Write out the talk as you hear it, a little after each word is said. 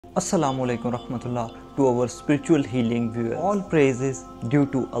Assalamu alaikum rahmatullah to our spiritual healing viewers. All praises due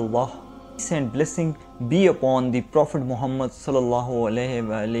to Allah. Peace and blessing be upon the Prophet Muhammad sallallahu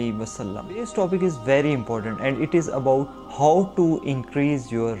alaihi wasallam. Today's topic is very important and it is about how to increase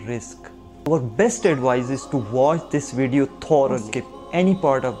your rizq. Our best advice is to watch this video thoroughly. Skip any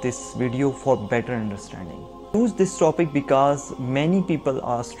part of this video for better understanding. Choose this topic because many people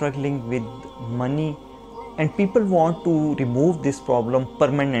are struggling with money and people want to remove this problem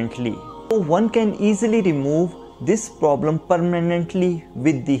permanently. So one can easily remove this problem permanently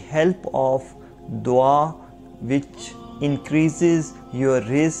with the help of dua, which increases your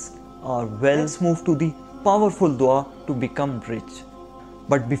rizq or wealth. Let's move to the powerful dua to become rich.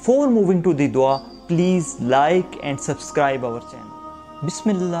 But before moving to the dua, please like and subscribe our channel.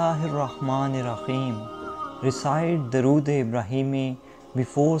 Bismillahirrahmanirrahim. Recite darood Ibrahimi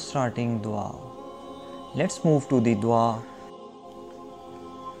before starting dua. Let's move to the dua.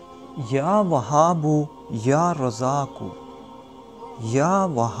 Ya Wahabu, Ya Razaku. Ya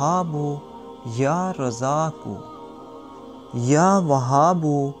Wahabu, Ya Razaku. Ya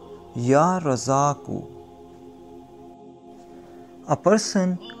Wahabu, Ya Razaku. A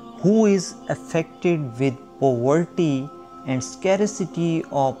person who is affected with poverty and scarcity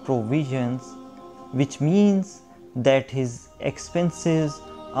of provisions, which means that his expenses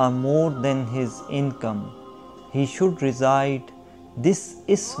are more than his income, he should recite this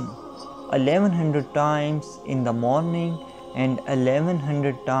ism 1100 times in the morning and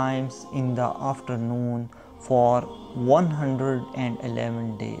 1100 times in the afternoon for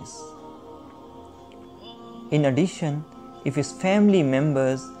 111 days. In addition, if his family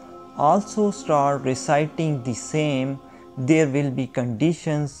members also start reciting the same, there will be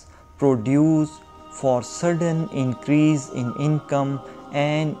conditions produced for sudden increase in income,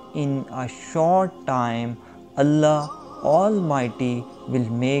 and in a short time Allah Almighty will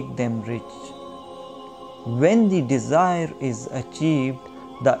make them rich. When the desire is achieved,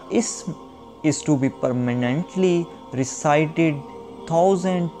 the ism is to be permanently recited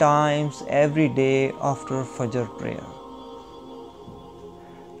 1000 times every day after Fajr prayer.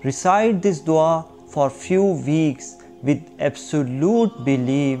 Recite this dua for few weeks with absolute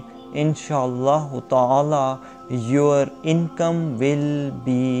belief. Inshallah ta'ala, your income will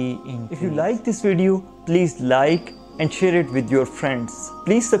be increased. If you like this video, please like and share it with your friends.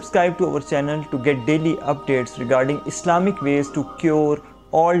 Please subscribe to our channel to get daily updates regarding Islamic ways to cure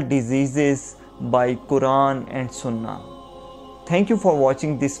all diseases by Quran and Sunnah. Thank you for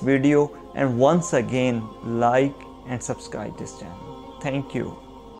watching this video, and once again like and subscribe this channel. Thank you.